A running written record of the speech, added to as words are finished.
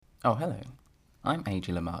Oh, hello. I'm AJ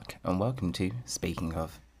Lamarck, and welcome to Speaking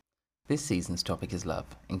Of. This season's topic is love,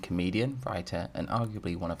 and comedian, writer, and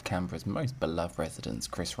arguably one of Canberra's most beloved residents,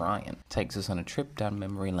 Chris Ryan, takes us on a trip down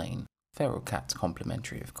memory lane. Feral cats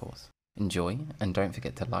complimentary, of course. Enjoy, and don't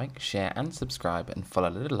forget to like, share, and subscribe, and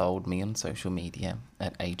follow little old me on social media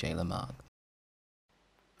at AJ Lamarck.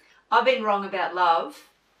 I've been wrong about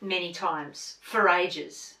love many times, for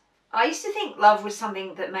ages. I used to think love was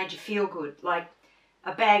something that made you feel good, like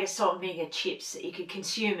a bag of salt and vinegar chips that you could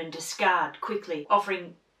consume and discard quickly,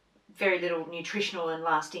 offering very little nutritional and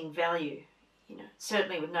lasting value,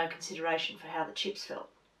 certainly with no consideration for how the chips felt.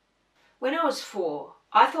 When I was 4,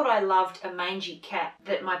 I thought I loved a mangy cat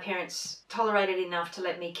that my parents tolerated enough to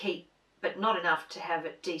let me keep, but not enough to have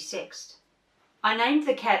it desexed. I named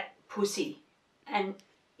the cat Pussy, and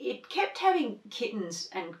it kept having kittens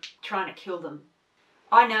and trying to kill them.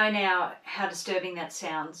 I know now how disturbing that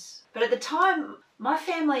sounds, but at the time, my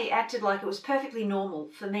family acted like it was perfectly normal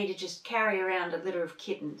for me to just carry around a litter of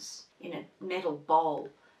kittens in a metal bowl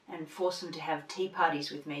and force them to have tea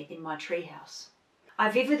parties with me in my treehouse.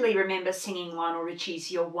 I vividly remember singing Lionel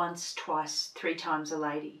Richie's You're Once, Twice, Three Times a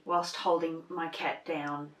Lady whilst holding my cat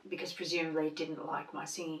down because presumably it didn't like my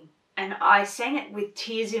singing. And I sang it with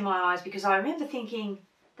tears in my eyes because I remember thinking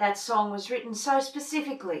that song was written so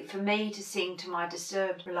specifically for me to sing to my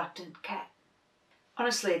disturbed, reluctant cat.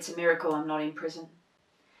 Honestly, it's a miracle I'm not in prison.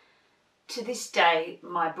 To this day,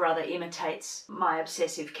 my brother imitates my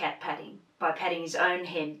obsessive cat patting by patting his own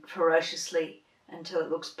head ferociously until it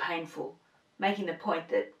looks painful, making the point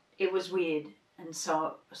that it was weird and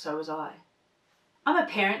so was I. I'm a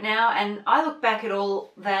parent now and I look back at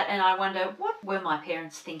all that and I wonder, what were my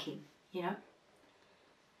parents thinking,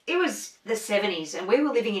 It was the 70s and we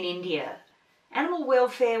were living in India. Animal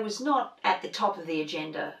welfare was not at the top of the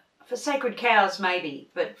agenda. For sacred cows, maybe,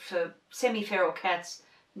 but for semi-feral cats,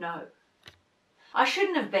 no. I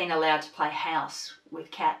shouldn't have been allowed to play house with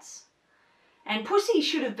cats. And Pussy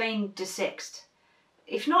should have been desexed.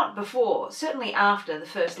 If not before, certainly after the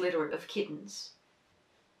first litter of kittens.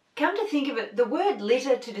 Come to think of it, the word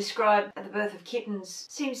litter to describe the birth of kittens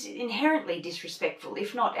seems inherently disrespectful,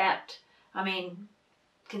 if not apt.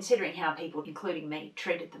 Considering how people, including me,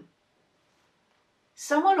 treated them.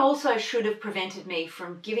 Someone also should have prevented me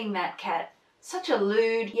from giving that cat such a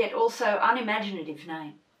lewd yet also unimaginative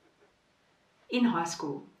name. In high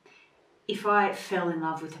school, if I fell in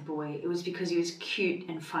love with a boy, it was because he was cute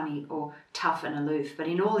and funny or tough and aloof, but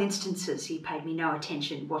in all instances he paid me no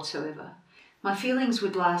attention whatsoever. My feelings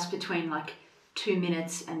would last between 2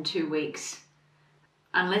 minutes and 2 weeks,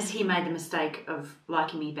 unless he made the mistake of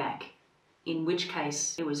liking me back, in which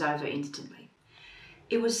case it was over instantly.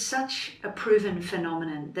 It was such a proven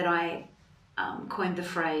phenomenon that I coined the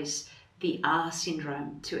phrase the R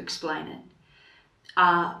syndrome to explain it.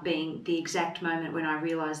 R being the exact moment when I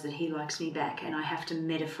realise that he likes me back and I have to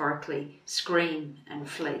metaphorically scream and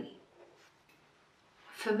flee.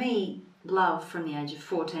 For me, love from the age of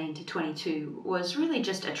 14 to 22 was really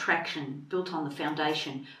just attraction built on the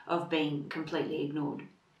foundation of being completely ignored.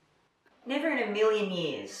 Never in a million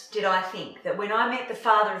years did I think that when I met the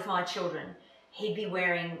father of my children, he'd be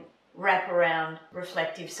wearing wraparound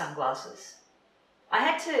reflective sunglasses. I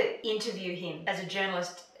had to interview him as a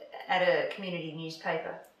journalist at a community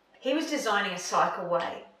newspaper. He was designing a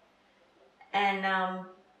cycleway, and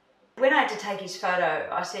when I had to take his photo,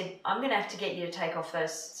 I said, I'm going to have to get you to take off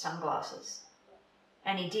those sunglasses.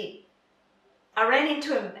 And he did. I ran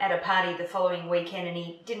into him at a party the following weekend and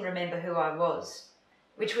he didn't remember who I was,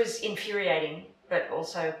 which was infuriating, but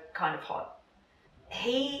also kind of hot.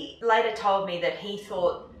 He later told me that he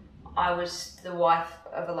thought I was the wife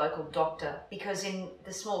of a local doctor because in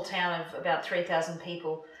the small town of about 3,000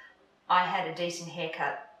 people, I had a decent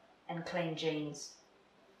haircut and clean jeans.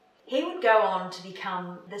 He would go on to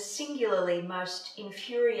become the singularly most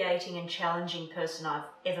infuriating and challenging person I've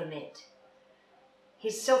ever met.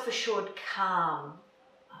 His self-assured calm,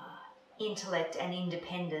 intellect and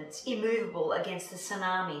independence, immovable against the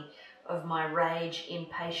tsunami of my rage,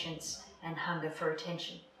 impatience and hunger for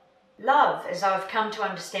attention. Love, as I've come to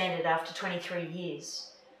understand it after 23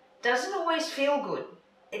 years, doesn't always feel good.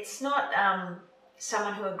 It's not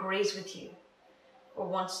someone who agrees with you or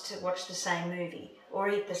wants to watch the same movie or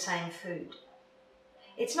eat the same food.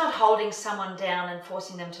 It's not holding someone down and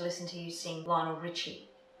forcing them to listen to you sing Lionel Richie,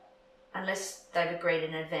 unless they've agreed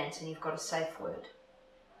in advance and you've got a safe word.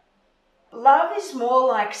 Love is more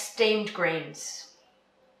like steamed greens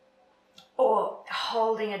or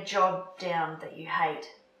holding a job down that you hate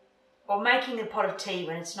or making a pot of tea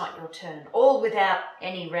when it's not your turn, all without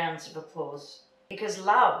any rounds of applause. Because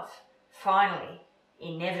love, finally,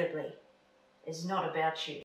 inevitably, is not about you.